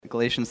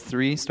Galatians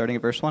 3, starting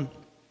at verse 1.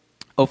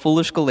 O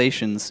foolish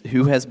Galatians,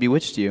 who has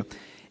bewitched you?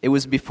 It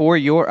was before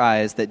your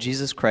eyes that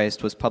Jesus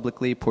Christ was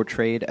publicly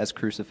portrayed as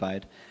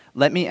crucified.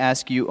 Let me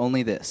ask you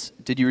only this.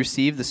 Did you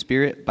receive the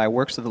Spirit by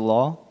works of the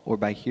law or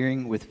by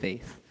hearing with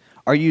faith?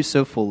 Are you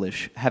so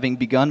foolish? Having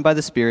begun by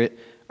the Spirit,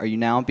 are you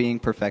now being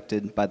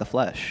perfected by the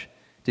flesh?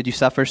 Did you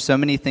suffer so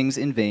many things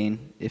in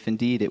vain, if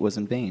indeed it was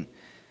in vain?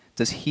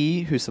 Does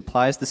he who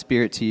supplies the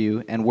Spirit to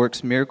you and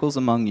works miracles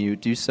among you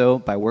do so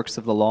by works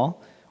of the law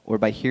or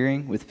by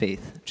hearing with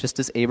faith, just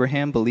as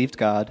Abraham believed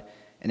God,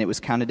 and it was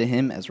counted to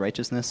him as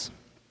righteousness?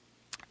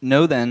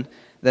 Know then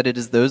that it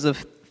is those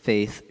of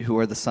faith who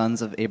are the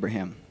sons of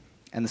Abraham.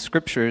 And the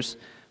Scriptures,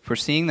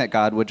 foreseeing that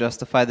God would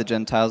justify the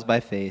Gentiles by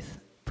faith,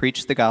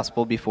 preached the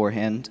gospel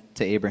beforehand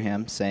to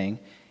Abraham, saying,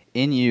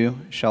 In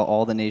you shall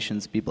all the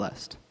nations be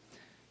blessed.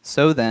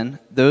 So then,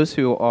 those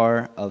who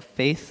are of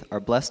faith are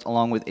blessed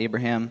along with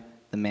Abraham,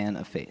 the man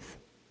of faith.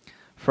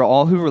 For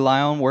all who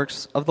rely on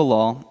works of the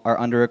law are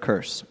under a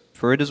curse.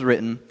 For it is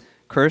written,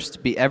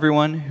 Cursed be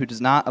everyone who does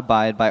not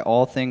abide by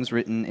all things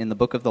written in the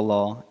book of the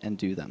law and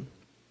do them.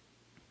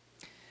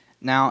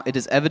 Now it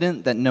is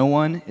evident that no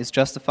one is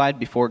justified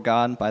before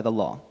God by the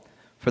law,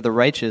 for the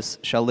righteous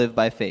shall live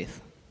by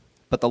faith.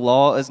 But the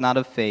law is not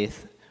of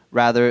faith,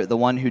 rather the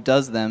one who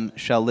does them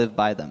shall live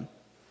by them.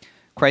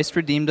 Christ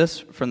redeemed us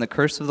from the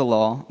curse of the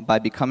law by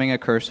becoming a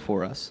curse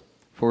for us.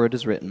 For it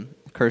is written,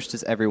 Cursed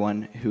is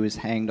everyone who is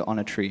hanged on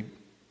a tree,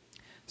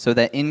 so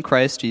that in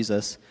Christ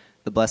Jesus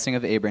the blessing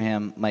of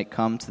Abraham might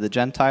come to the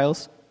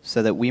Gentiles,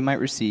 so that we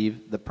might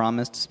receive the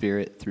promised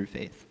Spirit through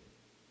faith.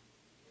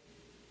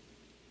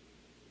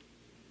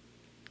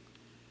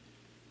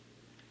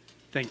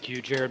 Thank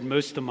you, Jared.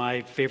 Most of my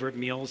favorite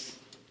meals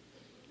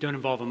don't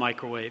involve a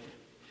microwave.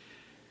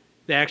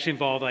 They actually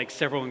involve like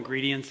several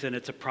ingredients, and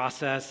it's a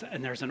process,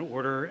 and there's an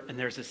order, and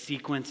there's a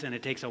sequence, and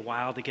it takes a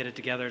while to get it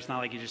together. It's not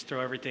like you just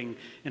throw everything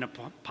in a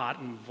pot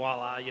and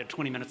voila,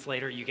 20 minutes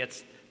later you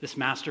get this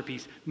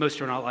masterpiece.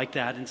 Most are not like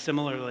that. And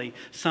similarly,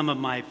 some of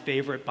my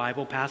favorite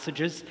Bible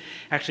passages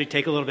actually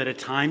take a little bit of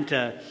time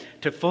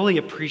to fully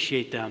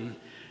appreciate them.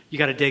 You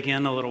got to dig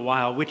in a little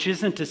while, which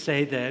isn't to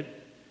say that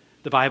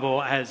the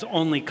Bible is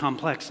only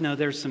complex. No,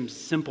 there's some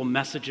simple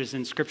messages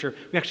in Scripture.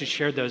 We actually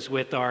shared those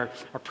with our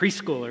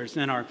preschoolers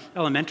and our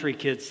elementary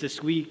kids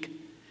this week.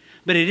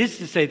 But it is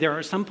to say there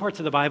are some parts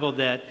of the Bible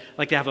that,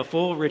 like, to have a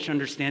full, rich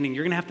understanding,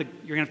 you're gonna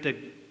have to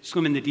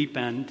swim in the deep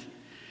end.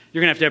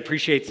 You're gonna have to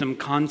appreciate some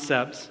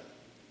concepts,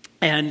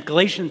 and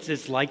Galatians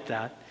is like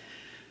that.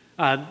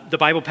 The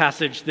Bible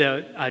passage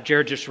that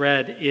Jared just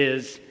read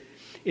is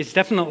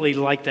definitely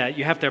like that.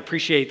 You have to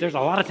appreciate there's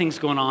a lot of things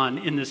going on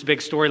in this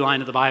big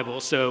storyline of the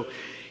Bible. So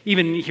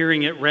even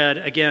hearing it read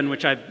again,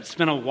 which I've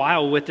spent a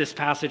while with this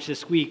passage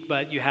this week,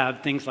 but you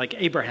have things like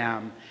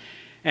Abraham,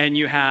 and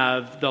you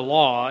have the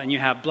law, and you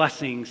have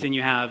blessings, and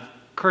you have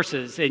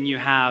curses, and you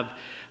have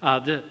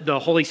the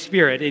Holy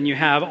Spirit, and you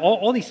have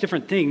all these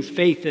different things,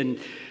 faith, and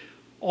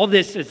all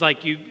this is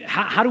like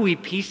how do we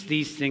piece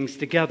these things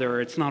together?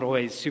 It's not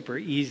always super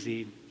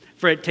easy.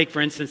 Take, for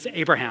instance,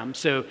 Abraham.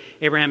 So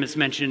Abraham is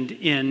mentioned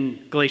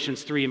in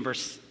Galatians 3 and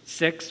verse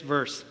 6,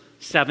 verse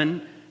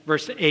 7,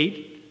 verse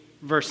 8,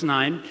 verse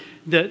 9.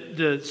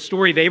 The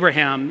story of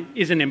Abraham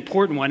is an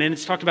important one, and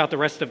it's talked about the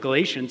rest of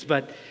Galatians.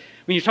 But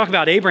when you talk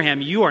about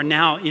Abraham, you are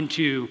now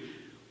into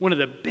one of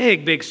the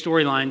big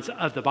storylines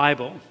of the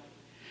Bible.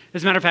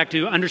 As a matter of fact,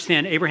 to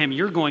understand Abraham,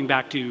 you're going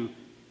back to,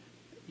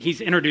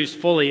 he's introduced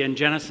fully in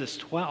Genesis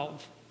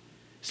 12.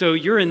 So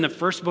you're in the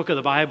first book of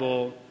the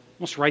Bible,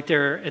 almost right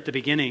there at the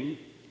beginning,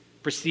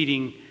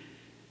 preceding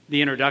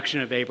the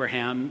introduction of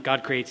Abraham.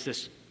 God creates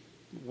this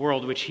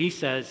world which he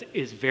says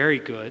is very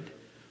good,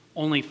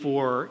 only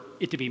for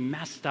it to be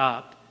messed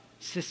up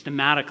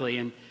systematically.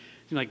 And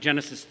like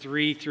Genesis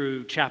 3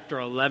 through chapter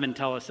 11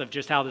 tell us of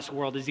just how this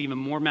world is even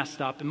more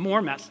messed up,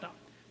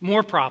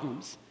 more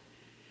problems.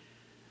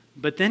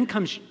 But then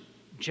comes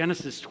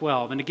Genesis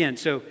 12. And again,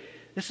 so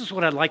this is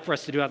what I'd like for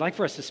us to do. I'd like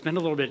for us to spend a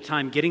little bit of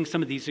time getting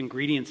some of these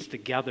ingredients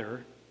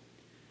together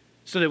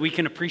so that we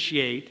can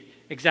appreciate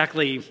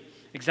exactly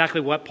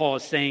what Paul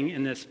is saying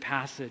in this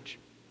passage.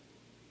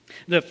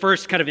 The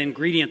first kind of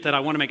ingredient that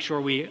I want to make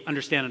sure we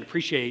understand and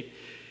appreciate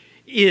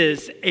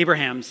is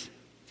Abraham's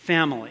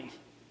family.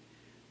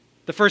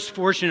 The first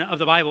portion of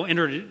the Bible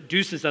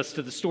introduces us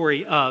to the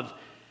story of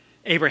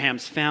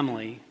Abraham's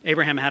family.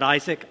 Abraham had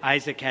Isaac,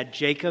 Isaac had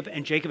Jacob,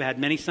 and Jacob had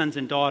many sons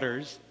and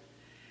daughters.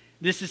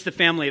 This is the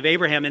family of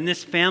Abraham, and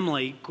this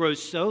family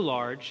grows so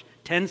large,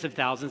 tens of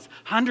thousands,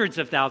 hundreds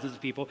of thousands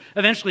of people.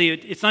 Eventually,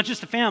 it's not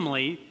just a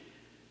family,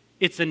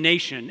 it's a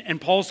nation.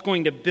 And Paul's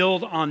going to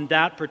build on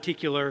that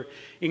particular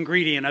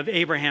ingredient of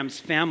Abraham's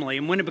family.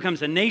 And when it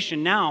becomes a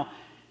nation, now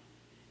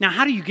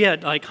how do you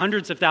get like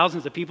hundreds of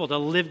thousands of people to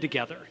live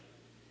together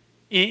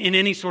in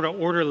any sort of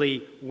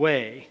orderly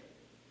way?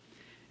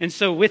 And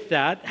so with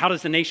that, how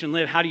does the nation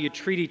live? How do you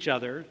treat each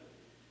other?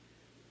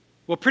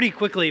 Well, pretty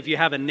quickly, if you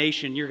have a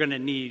nation, you're going to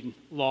need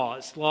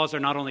laws. Laws are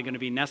not only going to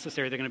be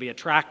necessary, they're going to be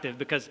attractive,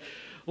 because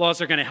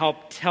laws are going to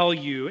help tell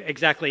you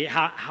exactly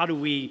how do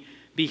we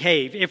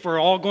behave. If we're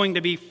all going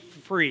to be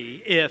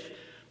free if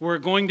we're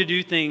going to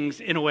do things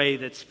in a way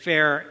that's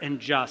fair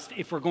and just,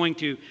 if we're going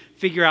to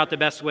figure out the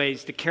best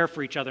ways to care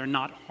for each other and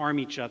not harm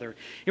each other,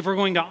 if we're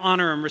going to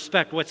honor and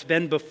respect what's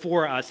been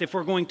before us, if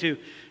we're going to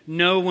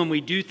know when we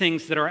do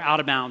things that are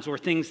out of bounds or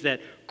things that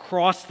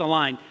cross the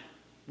line,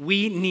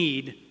 we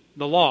need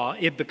the law.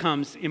 It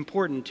becomes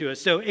important to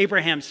us. So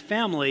Abraham's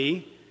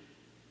family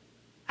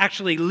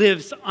actually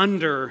lives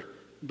under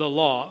the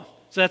law.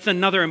 So that's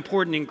another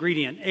important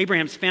ingredient.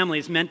 Abraham's family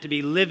is meant to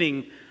be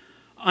living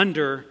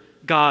under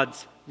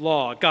God's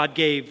law. God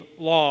gave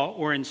law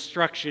or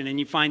instruction, and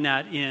you find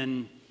that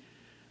in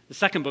the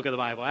second book of the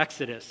Bible,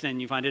 Exodus,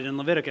 and you find it in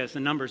Leviticus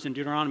and Numbers and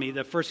Deuteronomy.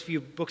 The first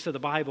few books of the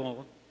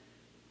Bible,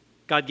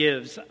 God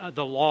gives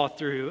the law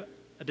through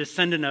a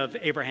descendant of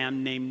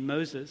Abraham named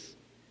Moses.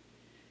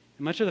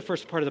 And much of the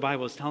first part of the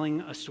Bible is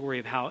telling a story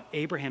of how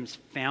Abraham's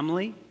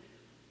family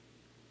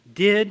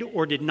did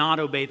or did not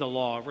obey the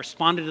law,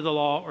 responded to the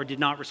law or did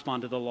not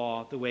respond to the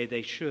law the way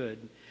they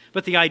should.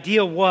 But the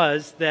idea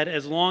was that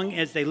as long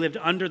as they lived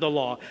under the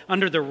law,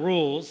 under the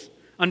rules,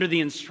 under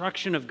the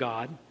instruction of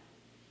God,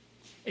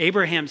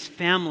 Abraham's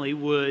family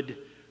would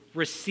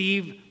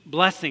receive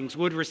blessings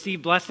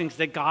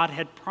that God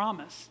had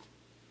promised.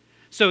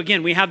 So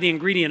again, we have the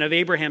ingredient of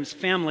Abraham's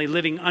family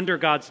living under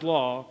God's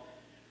law,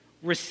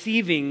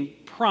 receiving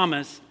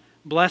promised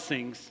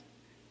blessings.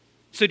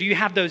 So do you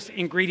have those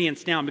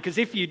ingredients down? Because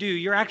if you do,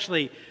 you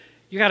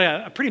got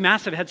a pretty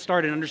massive head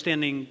start in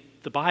understanding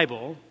the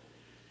Bible,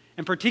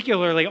 and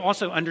particularly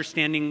also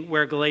understanding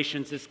where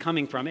Galatians is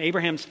coming from.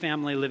 Abraham's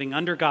family living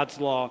under God's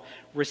law,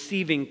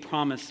 receiving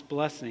promised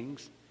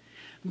blessings.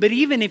 But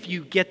even if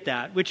you get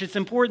that, which it's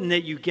important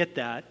that you get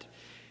that,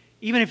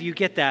 even if you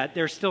get that,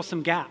 there's still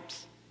some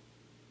gaps.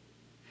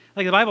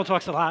 Like the Bible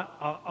talks a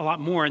lot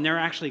more, and there are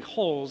actually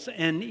holes.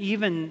 And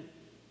even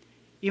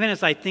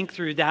as I think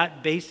through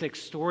that basic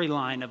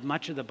storyline of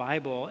much of the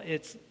Bible,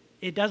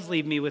 it does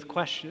leave me with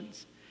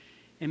questions.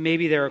 And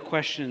maybe there are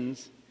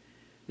questions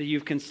that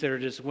you've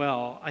considered as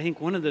well. I think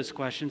one of those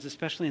questions,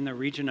 especially in the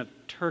region of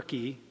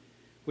Turkey,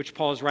 which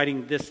Paul is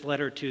writing this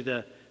letter to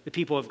the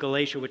people of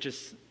Galatia, which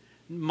is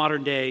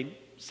modern-day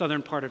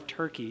southern part of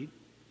Turkey.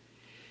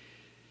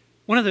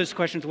 One of those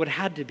questions would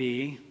have had to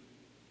be,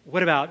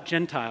 what about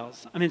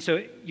Gentiles? I mean,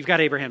 so you've got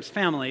Abraham's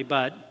family,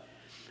 but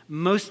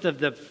most of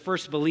the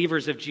first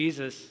believers of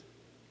Jesus,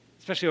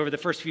 especially over the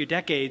first few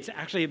decades,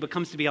 actually it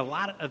becomes to be a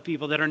lot of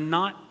people that are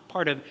not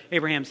part of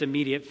Abraham's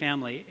immediate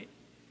family.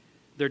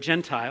 They're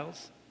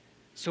Gentiles.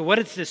 So what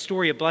does this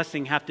story of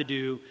blessing have to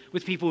do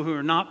with people who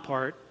are not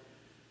part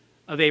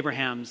of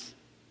Abraham's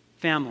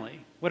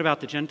family? What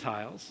about the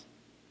Gentiles?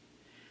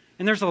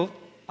 And there's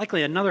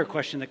likely another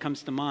question that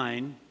comes to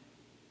mind,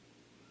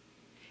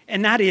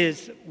 and that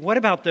is, what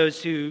about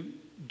those who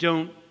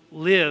don't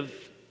live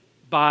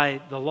by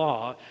the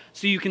law?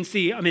 So you can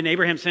see,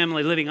 Abraham's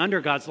family living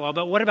under God's law,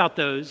 but what about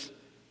those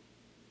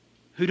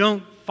who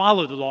don't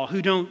follow the law,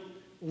 who don't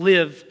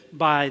live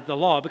by the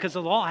law? Because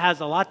the law has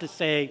a lot to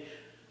say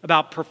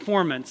about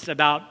performance,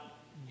 about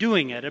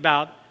doing it,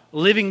 about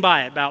living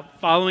by it, about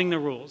following the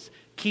rules,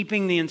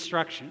 keeping the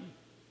instruction.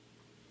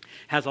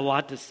 Has a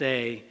lot to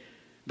say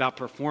about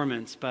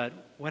performance, but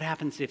what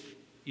happens if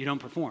you don't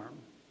perform?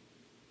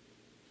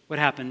 What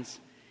happens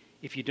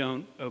if you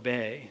don't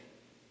obey?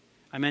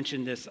 I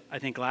mentioned this, I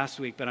think, last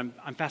week, but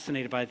I'm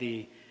fascinated by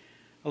the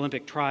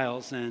Olympic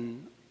trials,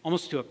 and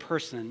almost to a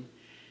person,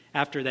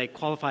 after they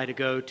qualify to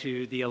go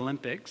to the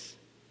Olympics,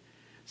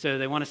 so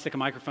they want to stick a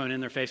microphone in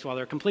their face while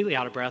they're completely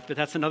out of breath, but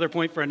that's another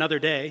point for another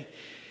day.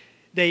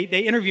 They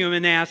interview them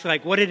and they ask,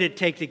 what did it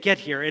take to get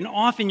here? And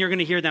often you're going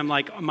to hear them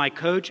like, my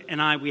coach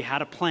and I, we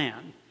had a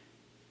plan.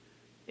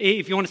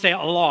 If you want to say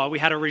a law, we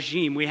had a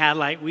regime. We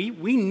had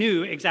we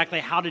knew exactly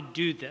how to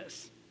do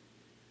this.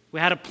 We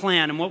had a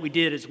plan, and what we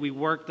did is we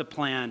worked the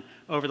plan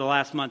over the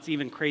last months,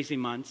 even crazy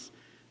months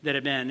that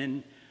have been.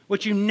 And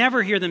what you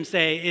never hear them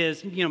say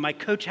is, my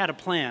coach had a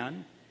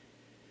plan,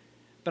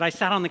 but I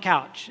sat on the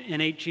couch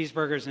and ate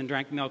cheeseburgers and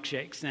drank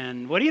milkshakes.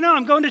 And what do you know?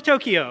 I'm going to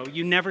Tokyo.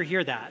 You never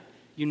hear that.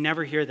 You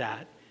never hear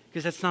that,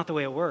 because that's not the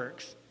way it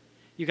works.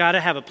 You got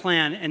to have a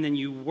plan, and then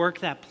you work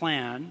that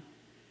plan.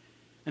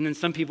 And then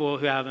some people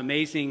who have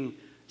amazing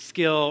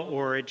skill,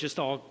 or it just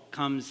all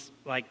comes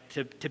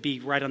to be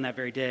right on that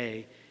very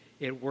day,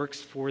 it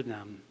works for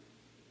them.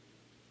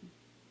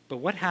 But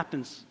what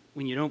happens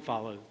when you don't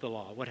follow the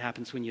law? What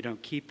happens when you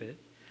don't keep it?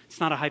 It's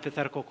not a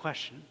hypothetical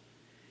question.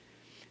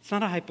 It's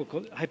not a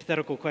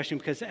hypothetical question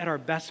because at our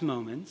best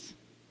moments,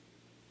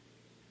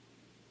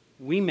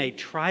 we may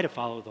try to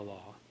follow the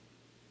law.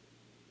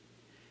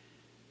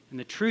 And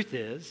the truth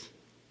is,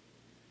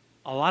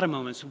 a lot of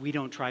moments we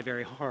don't try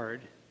very hard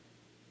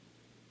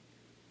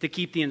to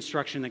keep the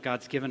instruction that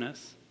God's given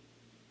us.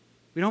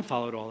 We don't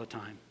follow it all the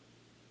time.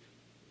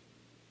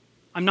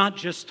 I'm not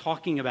just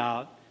talking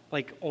about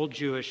old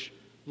Jewish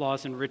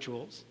laws and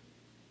rituals.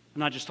 I'm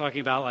not just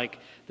talking about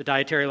the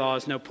dietary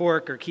laws, no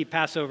pork or keep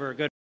Passover or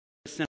go to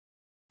the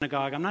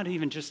synagogue. I'm not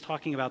even just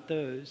talking about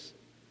those.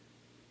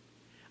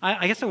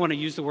 I guess I want to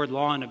use the word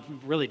law in a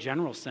really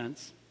general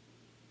sense.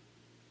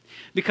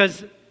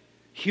 Because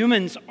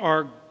Humans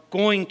are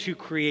going to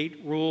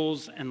create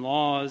rules and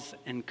laws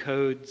and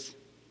codes.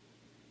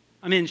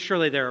 I mean,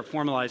 surely there are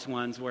formalized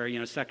ones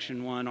where,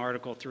 Section 1,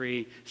 Article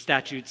 3,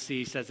 Statute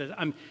C says that.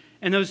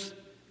 And those,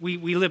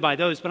 we live by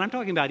those, but I'm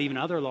talking about even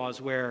other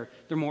laws where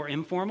they're more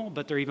informal,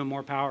 but they're even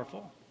more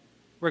powerful.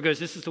 Where it goes,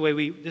 this is the way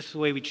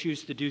we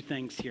choose to do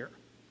things here.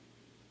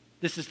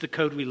 This is the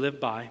code we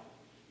live by.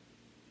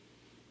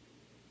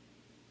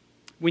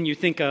 When you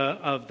think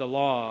of the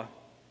law,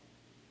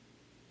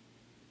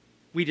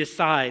 we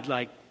decide,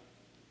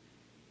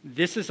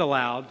 this is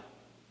allowed,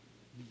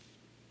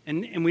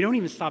 and we don't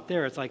even stop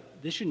there. It's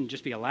like, this shouldn't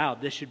just be allowed.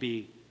 This should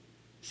be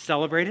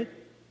celebrated.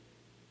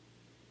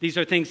 These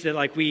are things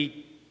that,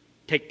 we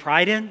take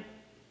pride in.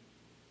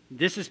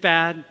 This is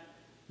bad.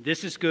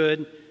 This is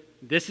good.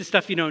 This is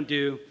stuff you don't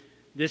do.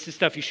 This is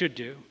stuff you should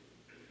do.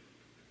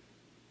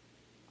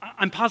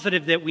 I'm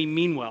positive that we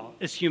mean well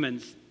as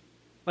humans.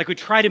 We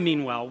try to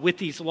mean well with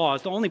these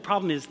laws. The only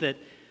problem is that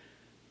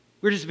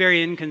we're just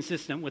very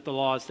inconsistent with the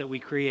laws that we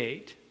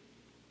create.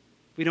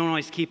 We don't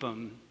always keep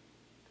them.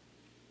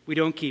 We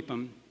don't keep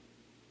them.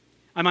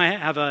 I might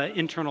have an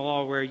internal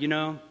law where,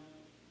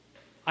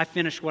 I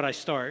finish what I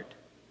start.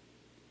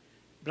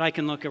 But I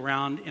can look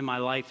around in my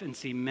life and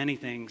see many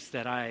things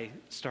that I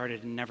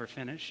started and never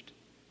finished.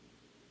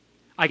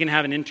 I can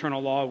have an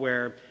internal law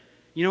where,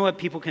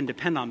 people can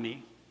depend on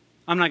me.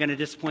 I'm not going to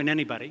disappoint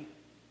anybody.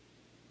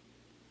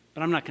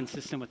 But I'm not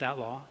consistent with that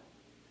law.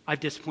 I've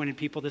disappointed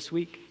people this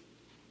week.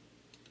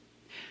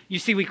 You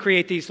see, we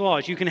create these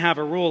laws. You can have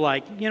a rule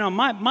like,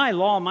 my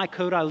law, my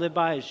code I live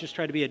by is just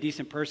try to be a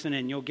decent person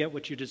and you'll get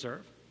what you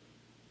deserve.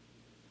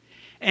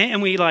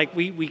 And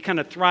we kind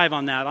of thrive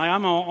on that.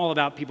 I'm all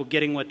about people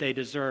getting what they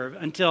deserve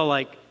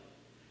until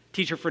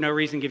teacher for no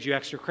reason gives you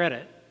extra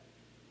credit.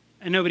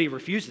 And nobody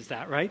refuses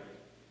that, right?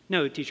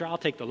 No, teacher, I'll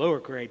take the lower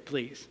grade,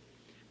 please.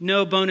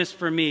 No bonus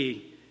for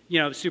me,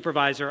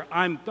 supervisor.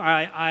 I'm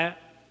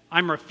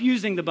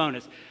refusing the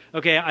bonus.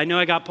 Okay, I know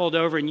I got pulled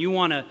over and you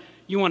want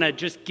to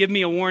just give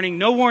me a warning.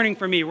 No warning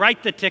for me.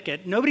 Write the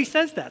ticket. Nobody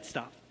says that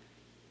stuff.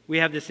 We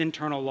have this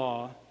internal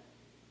law.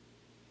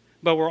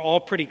 But we're all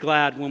pretty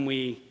glad when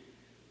we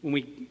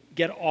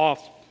get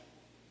off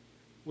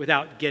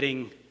without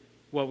getting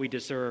what we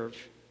deserve.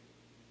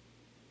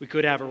 We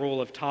could have a rule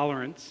of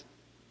tolerance.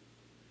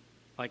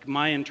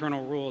 My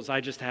internal rules,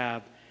 I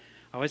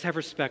always have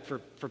respect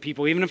for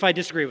people. Even if I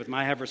disagree with them,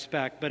 I have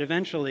respect. But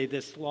eventually,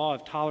 this law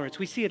of tolerance,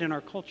 we see it in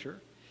our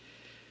culture.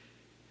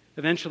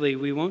 Eventually,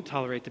 we won't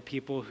tolerate the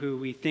people who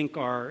we think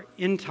are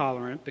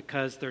intolerant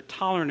because they're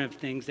tolerant of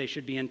things they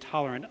should be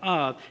intolerant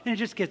of. And it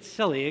just gets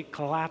silly. It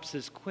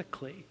collapses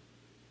quickly.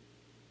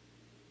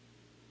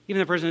 Even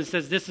the person that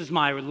says, this is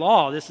my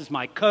law, this is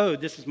my code,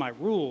 this is my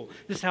rule,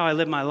 this is how I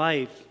live my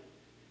life.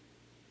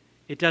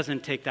 It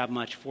doesn't take that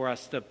much for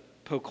us to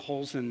poke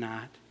holes in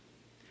that.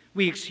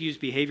 We excuse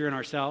behavior in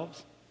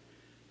ourselves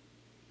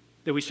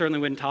that we certainly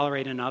wouldn't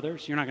tolerate in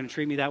others. You're not going to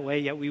treat me that way,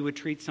 yet we would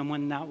treat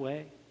someone that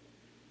way.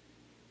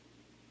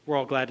 We're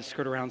all glad to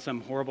skirt around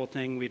some horrible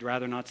thing we'd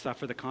rather not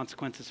suffer the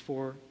consequences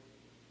for.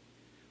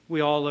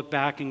 We all look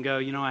back and go,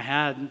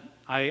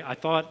 I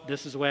thought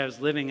this is the way I was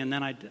living, and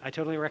then I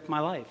totally wrecked my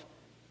life.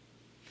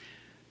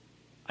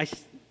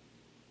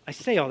 I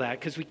say all that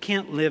because we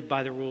can't live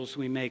by the rules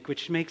we make,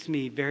 which makes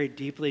me very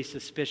deeply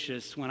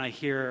suspicious when I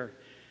hear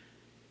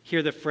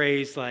the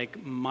phrase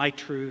my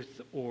truth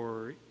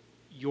or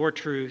your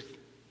truth.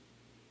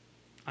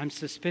 I'm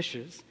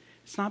suspicious.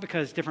 It's not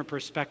because different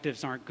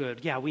perspectives aren't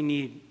good. Yeah, we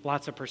need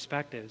lots of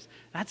perspectives.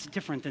 That's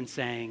different than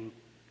saying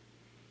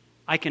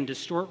I can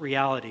distort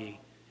reality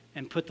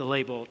and put the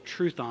label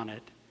truth on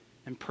it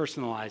and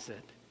personalize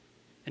it.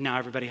 And now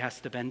everybody has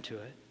to bend to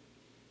it.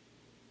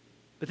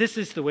 But this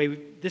is the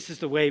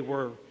way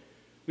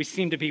we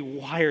seem to be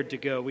wired to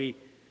go. We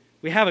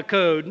have a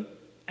code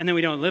and then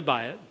we don't live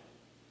by it.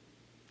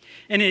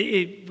 And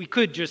we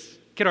could just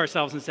kid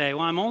ourselves and say,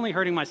 well, I'm only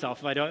hurting myself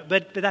if I don't.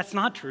 But that's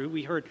not true.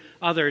 We hurt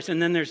others.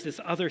 And then there's this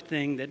other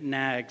thing that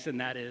nags,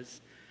 and that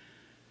is,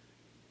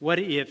 what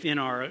if in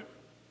our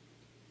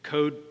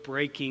code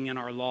breaking and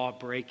our law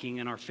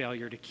breaking and our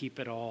failure to keep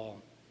it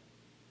all,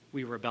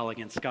 we rebel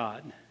against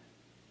God?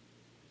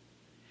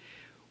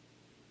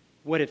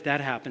 What if that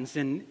happens?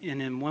 And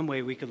in one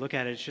way we could look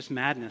at it, it's just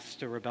madness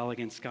to rebel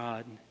against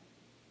God.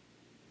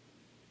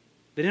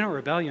 But in our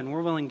rebellion,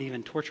 we're willing to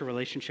even torture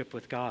relationship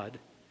with God.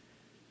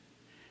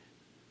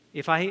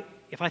 If I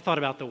thought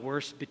about the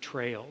worst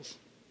betrayals,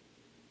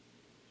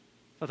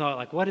 I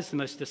thought, what is the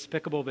most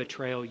despicable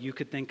betrayal you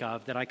could think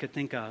of that I could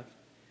think of?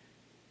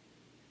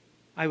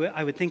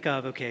 I would think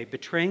of,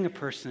 betraying a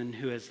person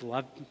who has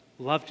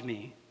loved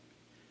me,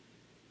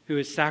 who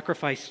has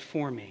sacrificed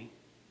for me,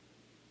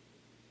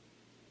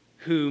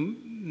 who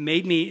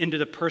made me into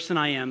the person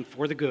I am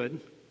for the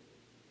good,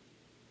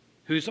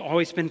 who's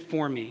always been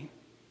for me,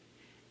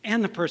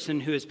 and the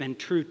person who has been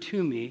true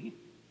to me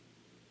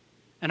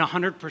and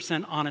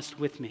 100% honest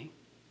with me.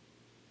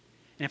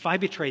 And if I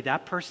betray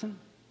that person,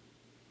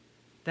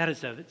 that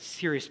is a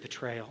serious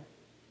betrayal.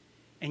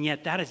 And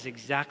yet that is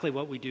exactly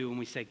what we do when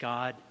we say,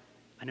 God,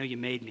 I know you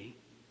made me.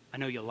 I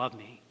know you'll love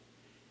me.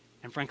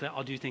 And frankly,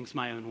 I'll do things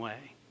my own way.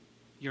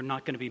 You're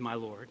not going to be my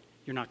Lord.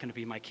 You're not going to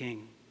be my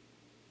king.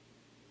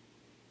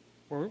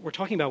 We're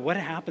talking about what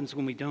happens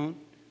when we don't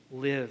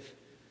live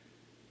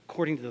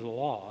according to the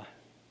law.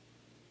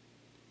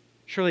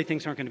 Surely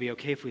things aren't going to be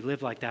okay if we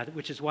live like that,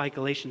 which is why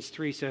Galatians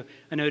 3, so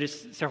I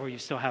noticed several of you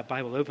still have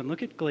Bible open.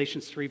 Look at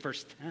Galatians 3,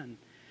 verse 10.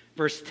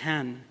 Verse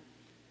 10.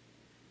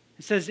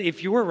 It says,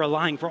 if you are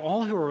relying, for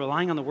all who are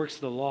relying on the works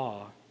of the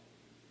law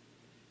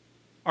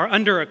are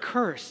under a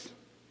curse.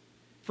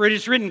 For it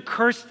is written,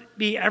 cursed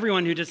be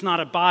everyone who does not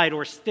abide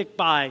or stick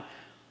by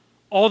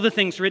all the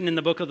things written in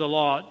the book of the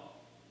law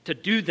to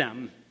do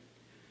them,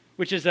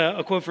 which is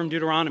a quote from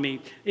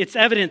Deuteronomy. It's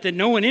evident that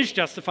no one is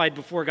justified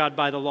before God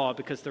by the law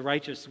because the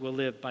righteous will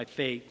live by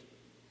faith.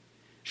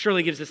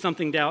 Surely gives us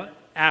something to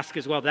ask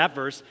as well, that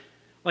verse.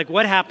 Like,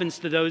 what happens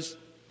to those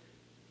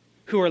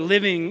who are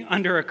living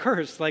under a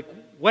curse? Like,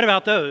 what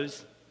about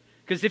those?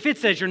 Because if it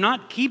says you're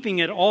not keeping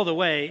it all the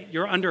way,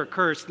 you're under a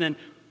curse, then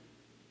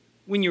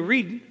when you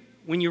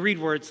read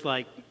words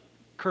like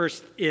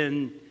cursed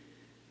in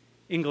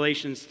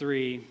Galatians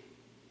 3,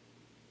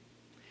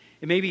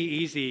 it may be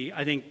easy,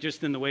 I think,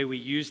 just in the way we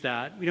use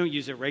that. We don't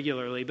use it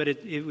regularly, but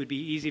it would be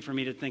easy for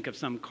me to think of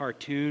some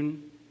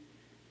cartoon,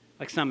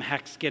 like some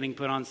hex getting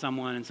put on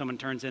someone and someone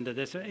turns into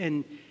this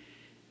and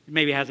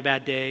maybe has a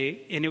bad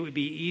day, and it would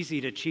be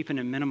easy to cheapen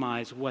and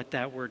minimize what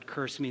that word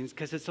curse means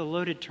because it's a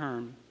loaded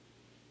term,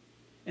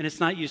 and it's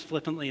not used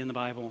flippantly in the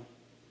Bible.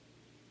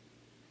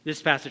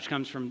 This passage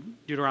comes from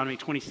Deuteronomy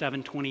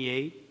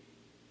 27:28.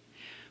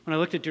 When I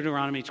looked at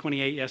Deuteronomy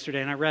 28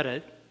 yesterday and I read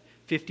it,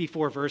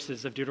 54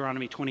 verses of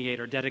Deuteronomy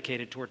 28 are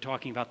dedicated toward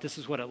talking about this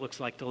is what it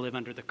looks like to live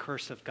under the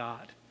curse of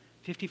God.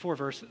 54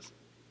 verses.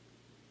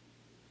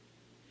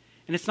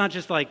 And it's not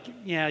just like,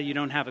 yeah, you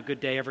don't have a good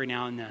day every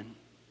now and then.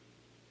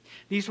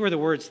 These were the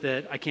words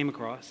that I came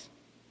across.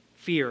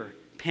 Fear,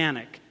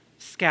 panic,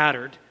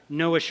 scattered,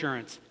 no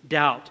assurance,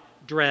 doubt,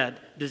 dread,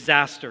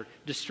 disaster,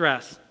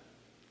 distress.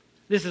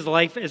 This is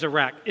life as a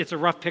wreck. It's a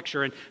rough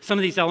picture, and some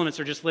of these elements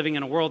are just living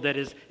in a world that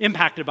is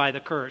impacted by the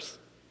curse.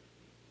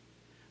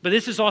 But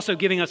this is also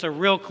giving us a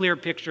real clear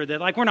picture that,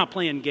 like, we're not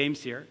playing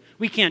games here.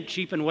 We can't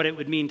cheapen what it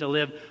would mean to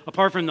live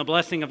apart from the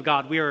blessing of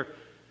God.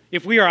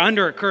 If we are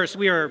under a curse,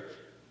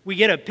 we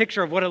get a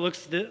picture of what it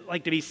looks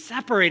like to be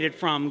separated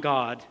from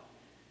God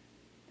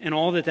and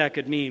all that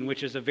could mean,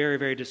 which is a very,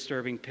 very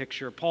disturbing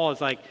picture. Paul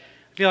is like,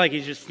 I feel like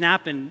he's just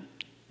snapping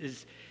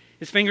his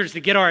fingers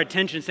to get our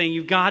attention, saying,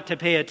 you've got to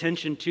pay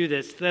attention to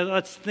this.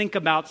 Let's think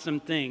about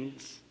some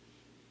things.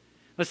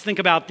 Let's think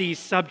about these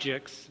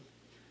subjects,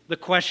 the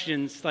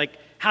questions, like,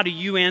 how do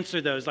you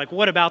answer those? Like,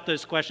 what about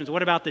those questions?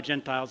 What about the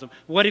Gentiles?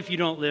 What if you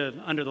don't live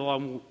under the law?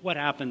 What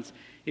happens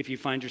if you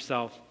find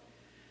yourself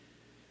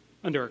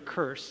under a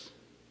curse?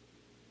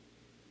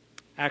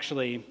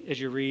 Actually, as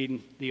you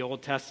read the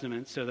Old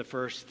Testament, so the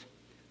first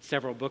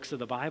several books of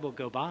the Bible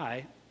go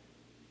by,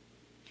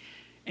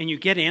 and you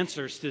get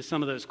answers to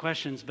some of those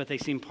questions, but they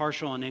seem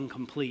partial and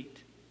incomplete.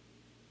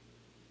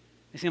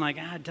 They seem like,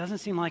 it doesn't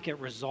seem like it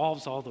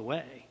resolves all the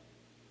way.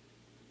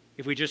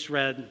 If we just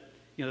read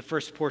the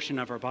first portion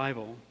of our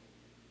Bible,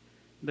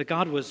 but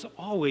God was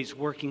always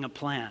working a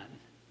plan.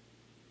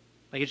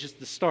 Like, it's just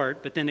the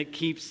start, but then it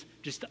keeps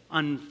just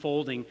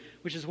unfolding,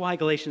 which is why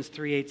Galatians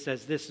 3:8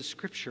 says this, the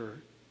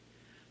scripture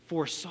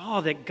foresaw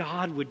that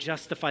God would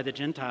justify the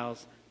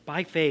Gentiles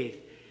by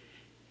faith.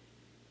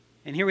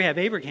 And here we have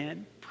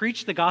Abraham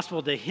preach the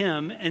gospel to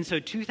him, and so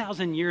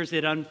 2,000 years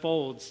it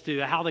unfolds to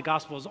how the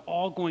gospel is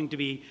all going to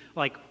be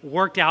like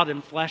worked out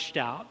and fleshed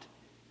out.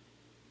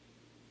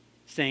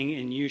 Saying,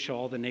 in you shall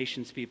all the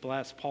nations be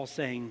blessed. Paul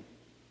saying,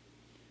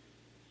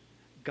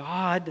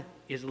 God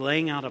is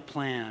laying out a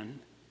plan,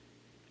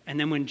 and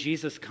then when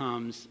Jesus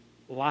comes,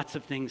 lots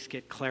of things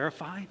get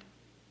clarified,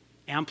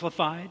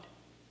 amplified,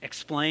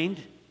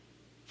 explained,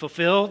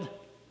 fulfilled,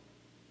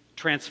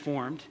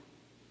 transformed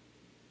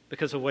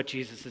because of what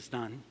Jesus has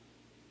done.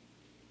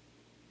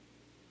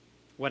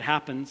 What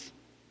happens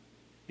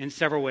in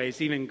several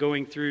ways, even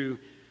going through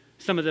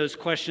some of those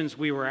questions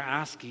we were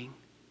asking.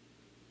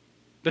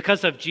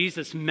 Because of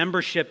Jesus'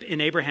 membership in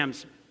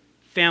Abraham's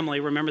family,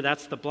 remember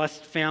that's the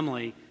blessed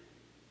family,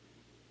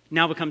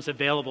 now becomes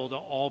available to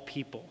all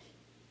people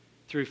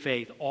through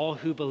faith, all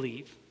who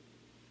believe.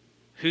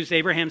 Who's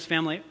Abraham's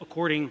family?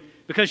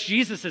 Because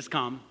Jesus has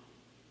come,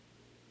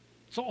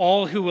 so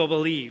all who will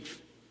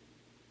believe.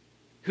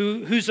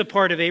 Who's a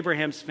part of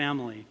Abraham's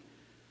family?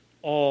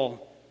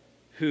 All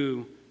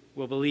who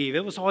will believe.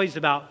 It was always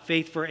about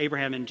faith for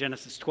Abraham in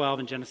Genesis 12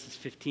 and Genesis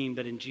 15,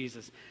 but in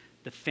Jesus,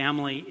 the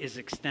family is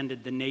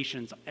extended, the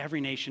nations, every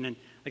nation. And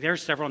there are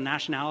several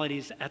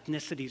nationalities,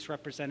 ethnicities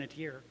represented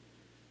here.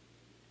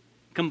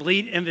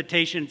 Complete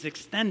invitations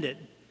extended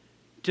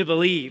to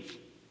believe.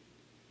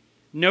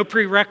 No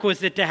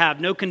prerequisite to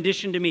have, no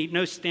condition to meet,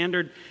 no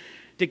standard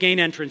to gain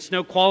entrance,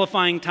 no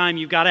qualifying time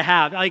you've got to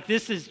have.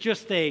 This is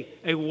just a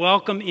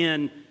welcome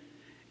in.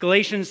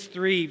 Galatians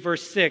 3,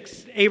 verse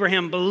 6,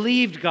 Abraham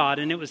believed God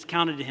and it was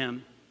counted to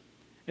him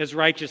as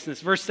righteousness.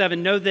 Verse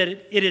 7, know that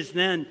it is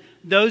then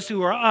those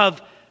who are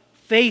of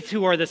faith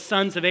who are the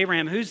sons of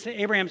Abraham. Who's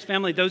Abraham's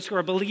family? Those who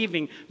are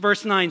believing.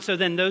 Verse 9, so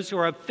then those who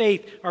are of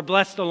faith are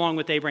blessed along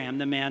with Abraham,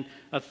 the man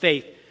of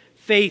faith.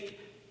 Faith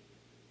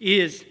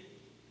is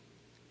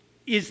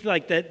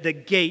like the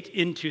gate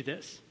into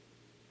this.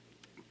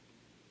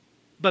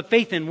 But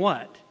faith in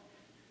what?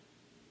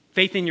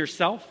 Faith in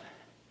yourself?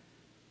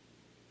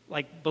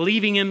 Like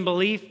believing in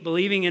belief,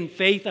 believing in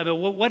faith? I mean,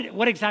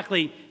 what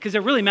exactly? Because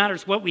it really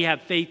matters what we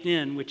have faith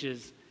in, which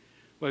is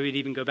why we'd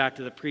even go back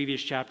to the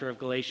previous chapter of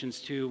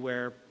Galatians 2,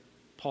 where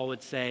Paul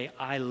would say,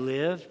 I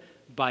live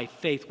by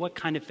faith. What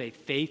kind of faith?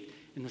 Faith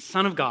in the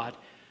Son of God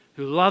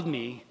who loved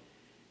me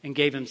and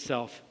gave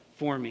himself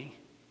for me.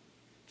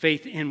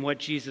 Faith in what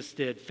Jesus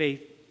did.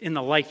 Faith in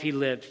the life he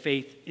lived.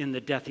 Faith in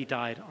the death he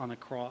died on the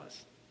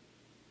cross.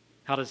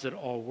 How does it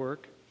all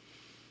work?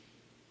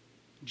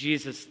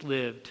 Jesus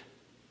lived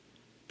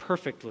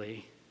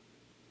perfectly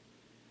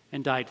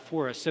and died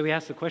for us. So we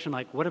ask the question,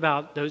 like, what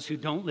about those who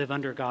don't live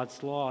under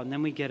God's law? And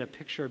then we get a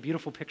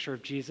beautiful picture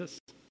of Jesus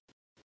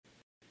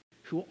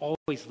who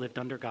always lived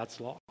under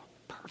God's law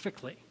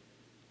perfectly,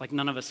 like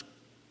none of us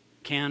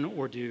can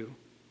or do.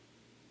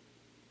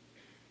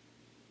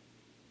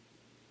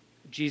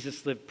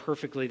 Jesus lived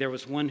perfectly. There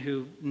was one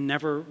who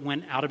never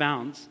went out of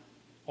bounds,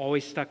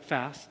 always stuck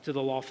fast to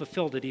the law,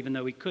 fulfilled it even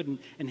though he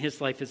couldn't, and his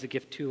life is a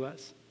gift to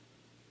us.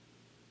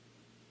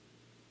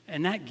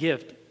 And that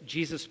gift,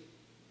 Jesus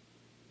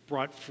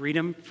brought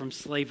freedom from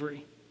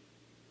slavery.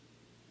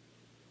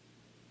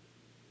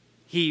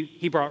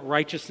 He brought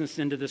righteousness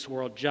into this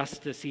world,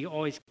 justice. He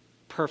always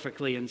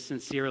perfectly and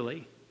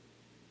sincerely.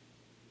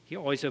 He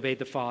always obeyed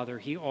the Father.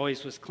 He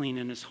always was clean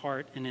in his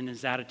heart and in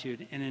his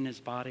attitude and in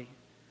his body.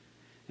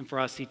 And for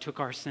us, he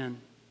took our sin,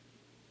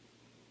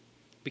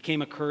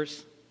 became a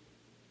curse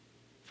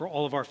for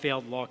all of our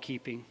failed law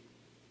keeping.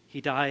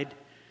 He died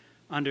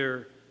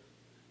under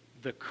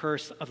the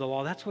curse of the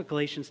law. That's what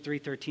Galatians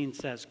 3:13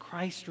 says.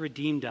 Christ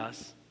redeemed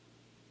us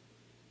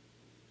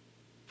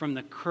from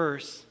the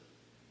curse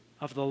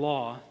of the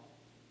law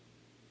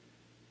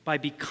by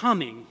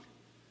becoming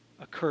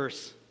a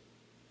curse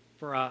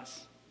for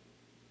us.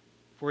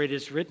 For it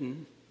is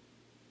written,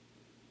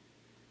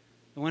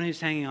 the one who's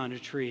hanging on a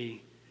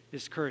tree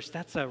is cursed.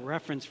 That's a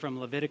reference from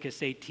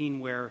Leviticus 18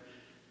 where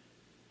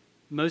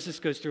Moses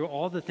goes through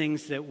all the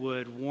things that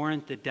would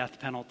warrant the death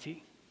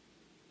penalty.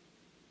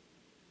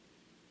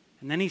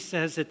 And then he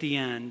says at the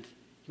end,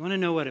 you want to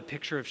know what a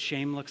picture of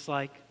shame looks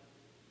like?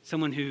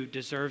 Someone who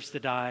deserves to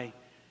die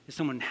is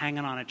someone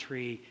hanging on a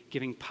tree,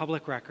 giving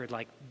public record,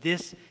 like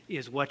this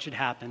is what should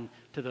happen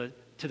to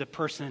the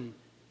person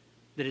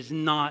that is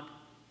not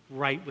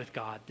right with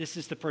God. This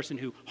is the person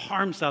who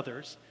harms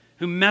others,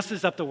 who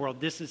messes up the world.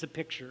 This is a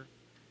picture.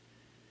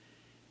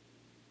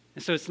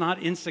 And so it's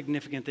not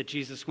insignificant that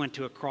Jesus went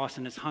to a cross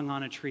and is hung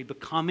on a tree,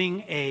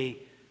 becoming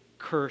a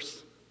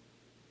curse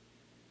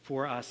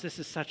for us. This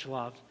is such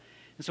love.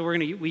 And so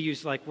we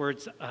use like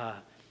words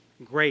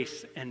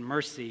grace and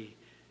mercy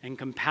and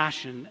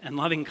compassion and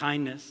loving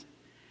kindness.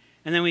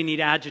 And then we need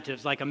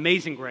adjectives like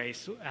amazing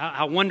grace,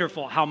 how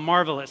wonderful, how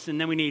marvelous.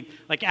 And then we need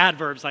like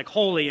adverbs like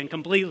holy and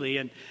completely.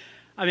 And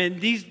I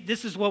mean,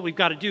 this is what we've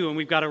got to do. And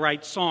we've got to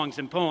write songs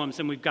and poems,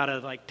 and we've got to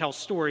like tell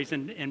stories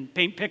and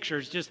paint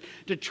pictures just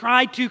to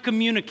try to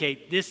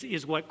communicate this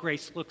is what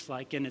grace looks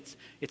like. And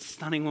it's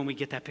stunning when we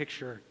get that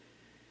picture.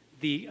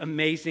 The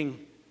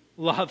amazing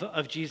love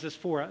of Jesus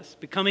for us,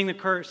 becoming the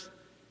curse,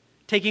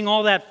 taking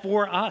all that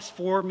for us,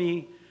 for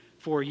me,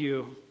 for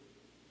you.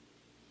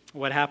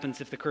 What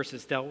happens if the curse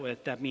is dealt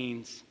with? That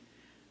means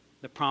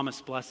the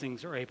promised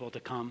blessings are able to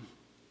come.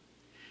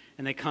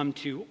 And they come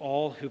to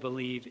all who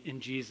believe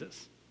in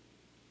Jesus.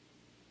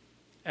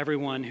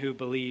 Everyone who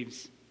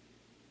believes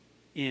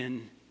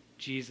in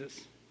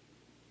Jesus.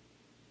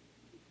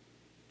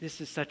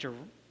 This is such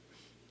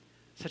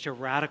a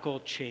radical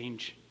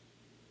change.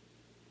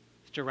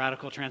 Such a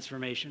radical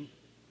transformation.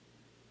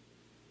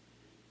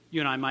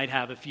 You and I might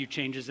have a few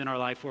changes in our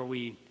life where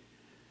we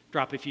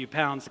drop a few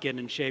pounds, get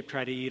in shape,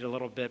 try to eat a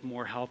little bit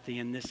more healthy,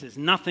 and this is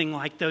nothing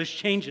like those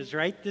changes,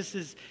 right? This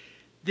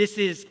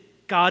is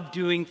God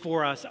doing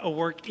for us a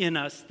work in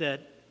us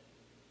that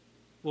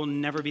will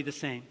never be the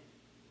same.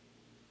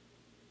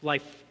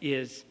 Life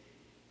is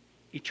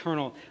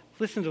eternal.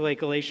 Listen to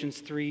Galatians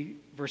 3,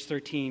 verse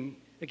 13.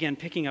 Again,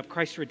 picking up,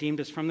 Christ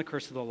redeemed us from the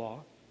curse of the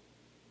law,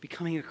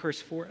 becoming a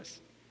curse for us.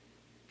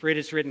 For it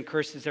is written,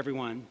 cursed is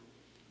everyone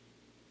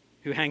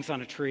who hangs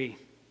on a tree.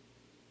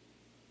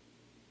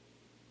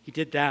 He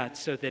did that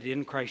so that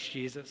in Christ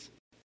Jesus,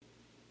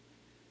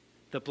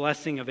 the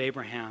blessing of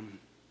Abraham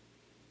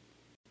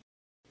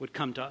would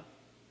come to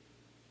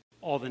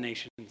all the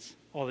nations,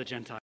 all the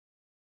Gentiles.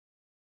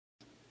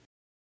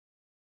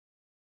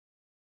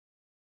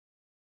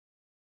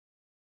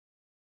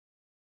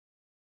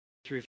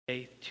 Through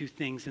faith, two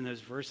things in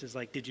those verses,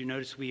 like, did you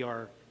notice we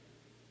are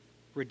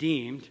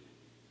redeemed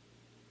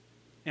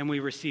and we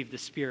receive the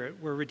Spirit?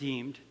 We're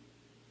redeemed.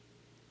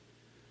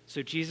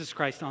 So Jesus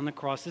Christ on the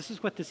cross, this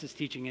is what this is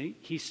teaching.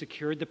 He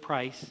secured the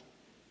price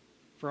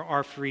for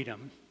our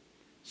freedom.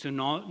 So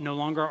no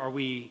longer are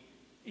we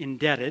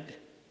indebted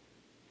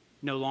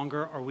No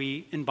longer are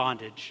we in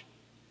bondage.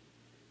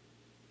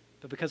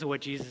 But because of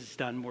what Jesus has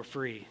done, we're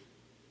free.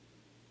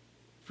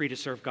 Free to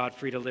serve God,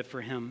 free to live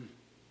for him.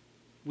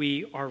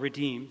 We are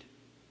redeemed.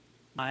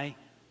 My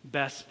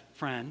best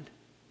friend,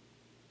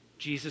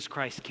 Jesus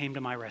Christ, came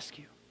to my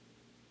rescue.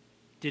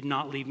 Did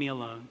not leave me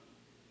alone.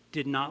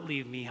 Did not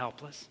leave me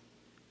helpless.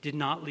 Did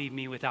not leave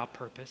me without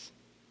purpose.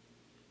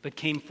 But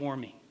came for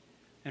me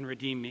and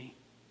redeemed me.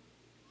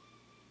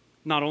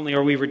 Not only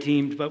are we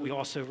redeemed, but we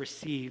also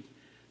receive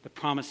the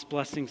promised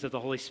blessings of the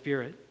Holy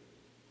Spirit.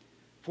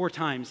 4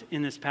 times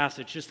in this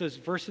passage, just those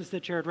verses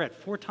that Jared read,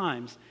 4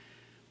 times,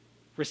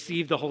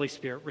 receive the Holy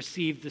Spirit,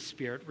 receive the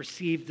Spirit,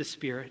 receive the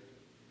Spirit.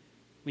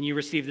 When you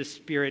receive the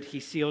Spirit, he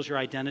seals your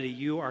identity.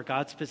 You are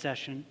God's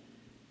possession.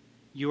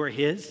 You are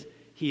his.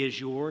 He is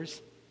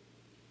yours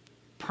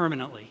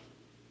permanently.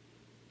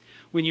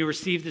 When you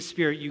receive the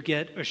Spirit, you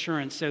get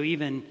assurance. So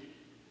even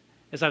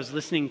as I was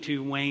listening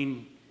to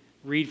Wayne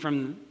read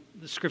from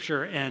the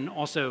scripture and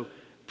also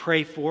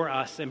pray for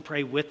us and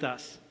pray with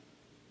us,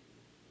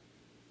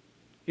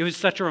 it was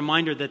such a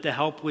reminder that the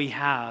help we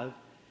have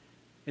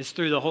is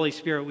through the Holy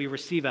Spirit. We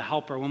receive a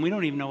helper when we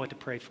don't even know what to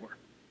pray for.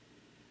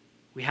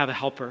 We have a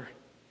helper.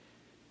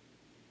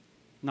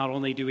 Not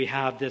only do we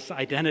have this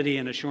identity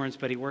and assurance,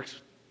 but he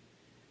works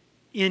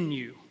in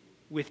you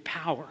with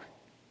power.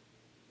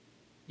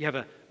 You have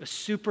a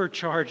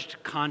supercharged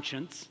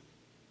conscience.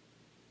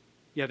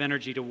 You have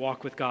energy to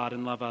walk with God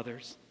and love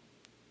others.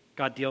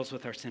 God deals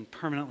with our sin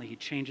permanently. He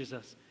changes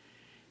us.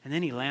 And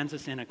then he lands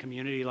us in a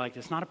community like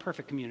this, not a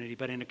perfect community,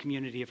 but in a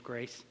community of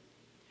grace,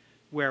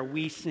 where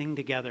we sing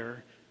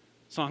together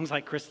songs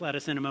like Chris led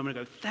us in a moment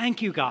ago.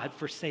 Thank you, God,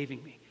 for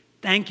saving me.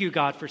 Thank you,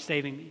 God, for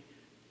saving me.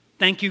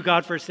 Thank you,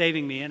 God, for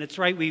saving me. And it's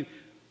right, we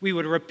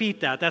would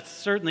repeat that. That's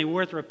certainly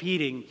worth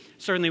repeating,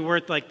 certainly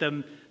worth like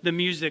the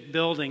music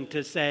building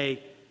to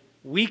say,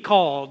 we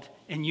called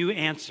and you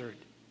answered,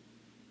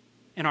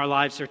 and our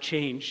lives are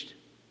changed.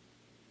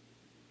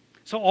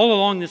 So all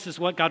along, this is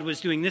what God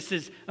was doing. This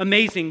is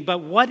amazing. But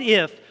what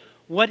if,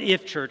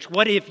 church,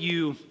 what if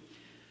you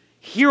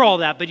hear all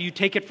that, but you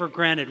take it for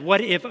granted?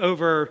 What if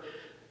over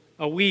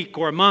a week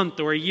or a month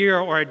or a year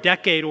or a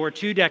decade or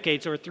 2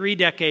 decades or 3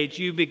 decades,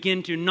 you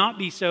begin to not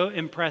be so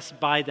impressed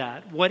by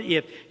that? What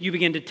if you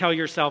begin to tell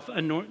yourself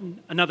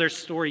another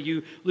story?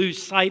 You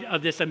lose sight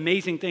of this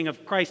amazing thing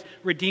of Christ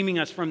redeeming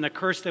us from the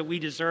curse that we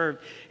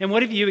deserve. And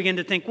what if you begin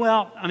to think,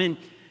 well,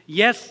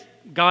 yes,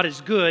 God is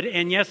good,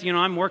 and yes,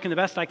 I'm working the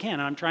best I can,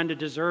 and I'm trying to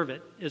deserve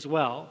it as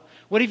well.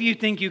 What if you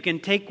think you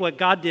can take what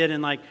God did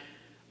and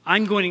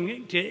I'm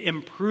going to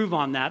improve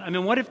on that?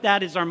 What if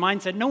that is our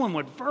mindset? No one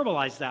would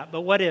verbalize that,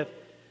 but what if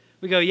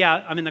we go,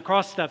 the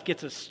cross stuff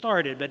gets us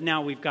started, but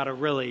now we've got to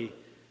really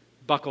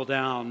buckle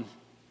down.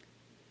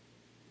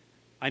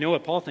 I know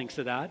what Paul thinks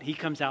of that. He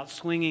comes out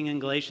swinging in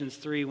Galatians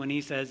 3 when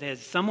he says,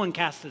 has someone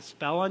cast a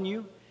spell on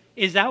you?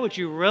 Is that what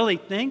you really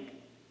think?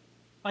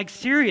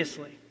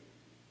 Seriously.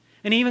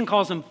 And he even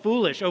calls them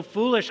foolish. Oh,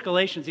 foolish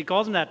Galatians. He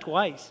calls them that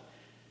twice.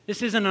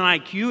 This isn't an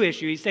IQ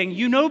issue. He's saying,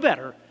 you know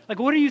better.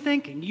 What are you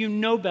thinking? You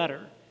know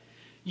better.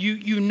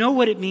 You know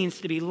what it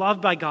means to be loved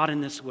by God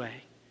in this way.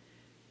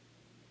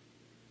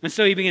 And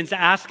so he begins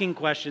asking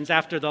questions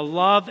after the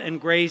love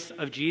and grace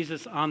of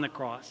Jesus on the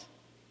cross.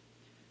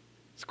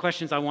 These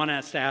questions I want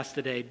us to ask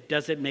today.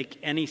 Does it make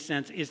any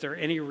sense? Is there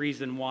any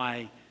reason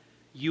why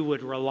you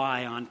would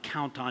rely on,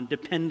 count on,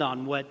 depend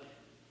on what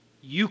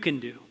you can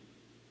do?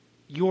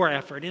 Your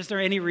effort. Is there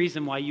any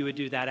reason why you would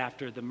do that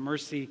after the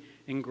mercy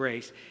and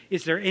grace?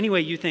 Is there any way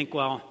you think,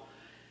 well,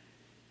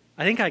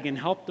 I think I can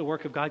help the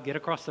work of God get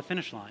across the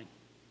finish line?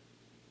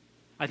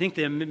 I think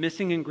the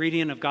missing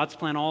ingredient of God's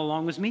plan all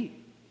along was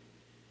me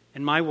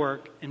and my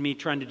work and me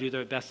trying to do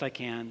the best I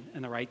can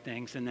and the right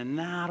things, and then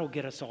that'll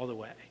get us all the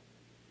way.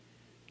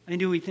 And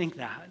do we think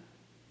that?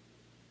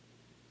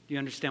 Do you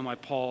understand why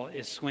Paul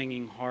is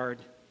swinging hard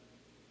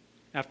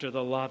after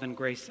the love and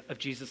grace of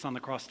Jesus on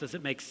the cross? Does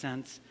it make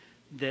sense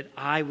that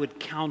I would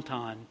count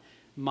on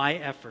my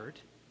effort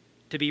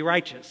to be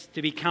righteous,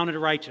 to be counted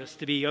righteous,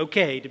 to be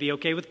okay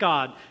with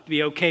God, to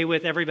be okay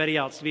with everybody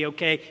else, to be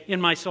okay in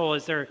my soul?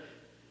 Is there,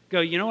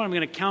 you know what I'm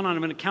going to count on?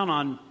 I'm going to count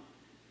on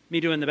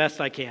me doing the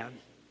best I can.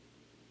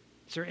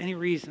 Is there any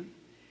reason?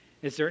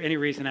 Is there any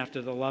reason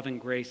after the love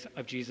and grace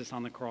of Jesus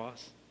on the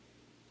cross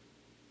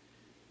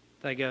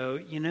that I go,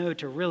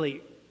 to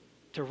really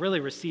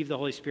receive the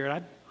Holy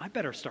Spirit, I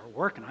better start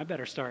working. I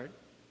better start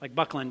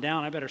buckling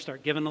down. I better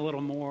start giving a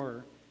little more,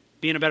 or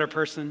being a better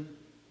person.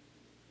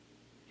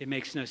 It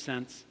makes no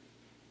sense.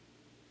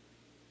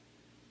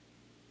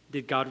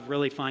 Did God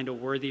really find a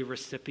worthy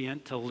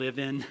recipient to live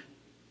in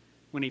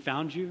when he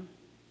found you?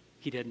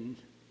 He didn't.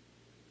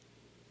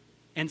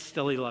 And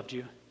still he loved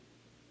you.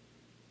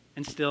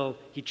 And still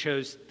he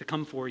chose to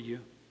come for you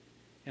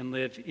and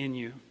live in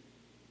you.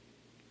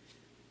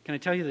 Can I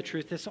tell you the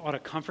truth? This ought to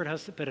comfort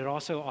us, but it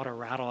also ought to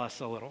rattle us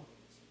a little.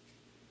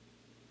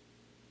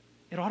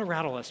 It ought to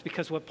rattle us,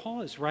 because what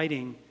Paul is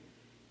writing,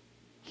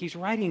 he's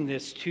writing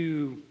this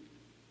to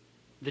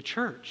the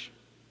church,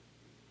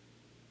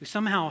 who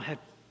somehow had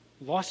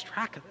lost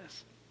track of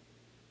this.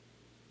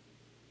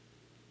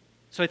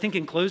 So I think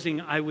in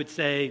closing, I would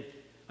say,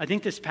 I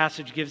think this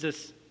passage gives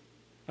us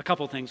a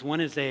couple things.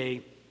 One is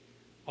a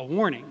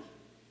warning.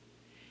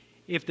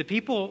 If the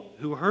people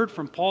who heard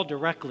from Paul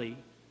directly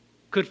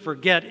could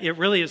forget it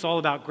really is all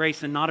about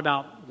grace and not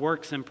about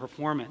works and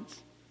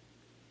performance,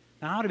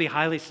 then I ought to be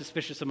highly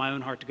suspicious of my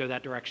own heart to go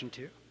that direction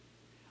too.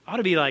 I ought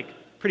to be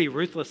pretty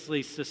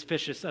ruthlessly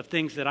suspicious of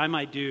things that I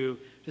might do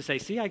to say,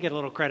 see, I get a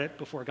little credit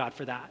before God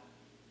for that.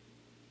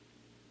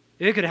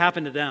 If it could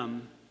happen to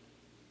them,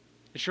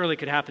 it surely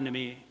could happen to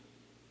me.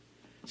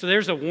 So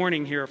there's a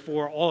warning here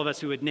for all of us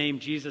who would name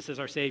Jesus as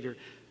our Savior.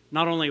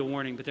 Not only a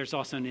warning, but there's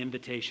also an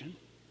invitation.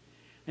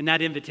 And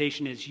that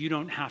invitation is you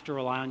don't have to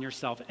rely on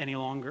yourself any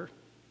longer.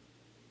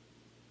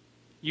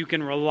 You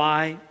can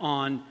rely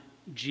on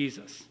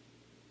Jesus.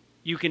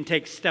 You can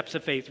take steps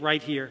of faith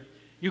right here.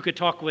 You could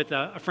talk with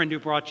a friend who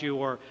brought you,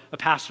 or a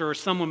pastor, or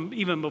someone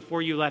even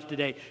before you left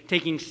today,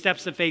 taking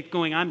steps of faith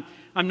going, I'm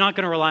not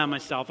going to rely on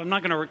myself. I'm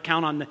not going to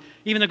count on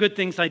even the good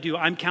things I do.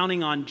 I'm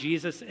counting on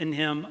Jesus and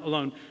Him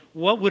alone.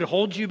 What would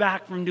hold you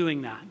back from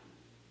doing that?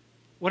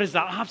 What is the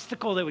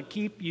obstacle that would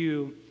keep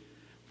you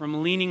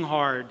from leaning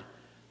hard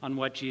on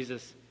what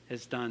Jesus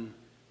has done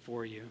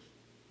for you?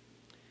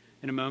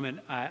 In a moment,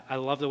 I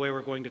love the way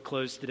we're going to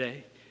close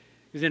today,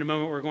 because in a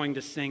moment we're going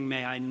to sing,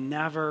 May I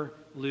Never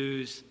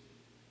Lose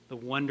the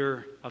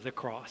Wonder of the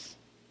Cross.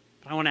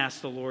 But I want to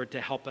ask the Lord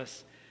to help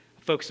us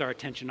focus our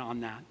attention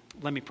on that.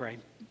 Let me pray.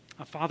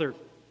 Father,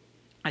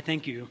 I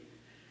thank you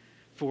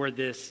for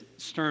this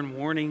stern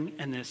warning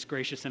and this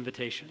gracious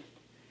invitation.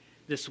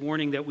 This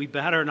warning that we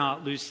better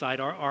not lose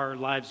sight. Our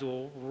lives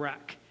will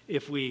wreck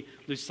if we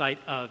lose sight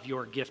of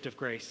your gift of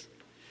grace,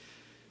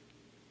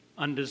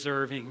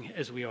 undeserving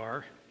as we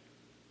are.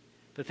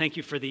 But thank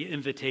you for the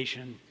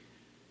invitation.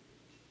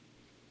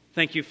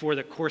 Thank you for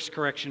the course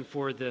correction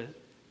for the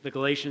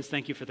Galatians.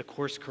 Thank you for the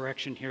course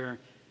correction here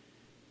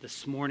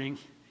this morning.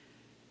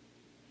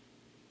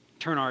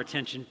 Turn our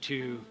attention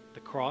to the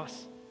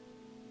cross.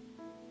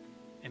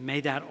 And may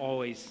that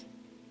always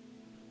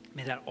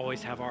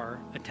have our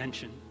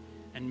attention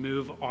and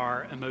move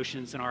our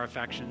emotions and our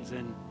affections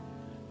and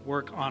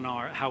work on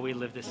how we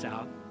live this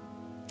out.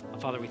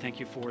 Father, we thank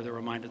you for the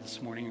reminder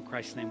this morning. In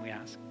Christ's name we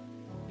ask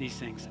these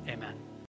things. Amen.